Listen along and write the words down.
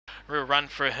Real run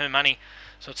for her money.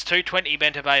 So it's 220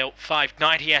 Bentabale,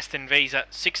 590 Aston Visa,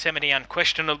 670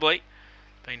 Unquestionably.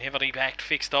 Been heavily backed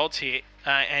fixed odds here,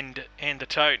 and the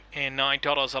tote, and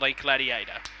 $9 Elite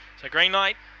Gladiator. So green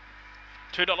light,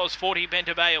 $2.40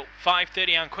 Bentabale,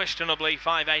 530 Unquestionably,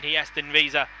 580 Aston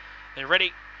Visa. They're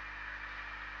ready.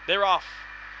 They're off.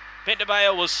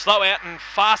 Bentabale was slow out and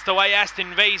fast away.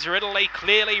 Aston Visa, Italy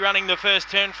clearly running the first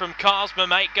turn from Cosma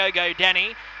Mate Go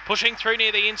Danny. Pushing through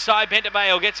near the inside,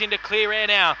 Bentabale gets into clear air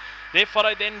now. They're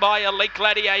followed then by Elite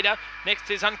Gladiator. Next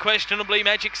is Unquestionably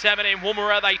Magic 7 and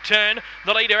Woomera. They turn.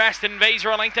 The leader Aston Visa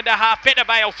a length and a half.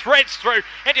 Bentabale threads through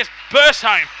and just bursts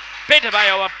home.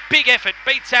 Bentabale, a big effort,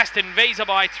 beats Aston Visa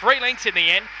by 3 lengths in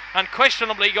the end.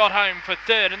 Unquestionably got home for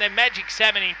third, and then Magic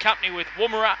 7 in company with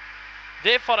Woomera.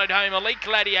 They're followed home Elite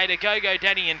Gladiator, Go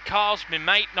Danny and Carl's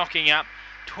Mate knocking up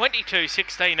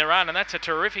 22.16 a run, and that's a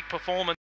terrific performance.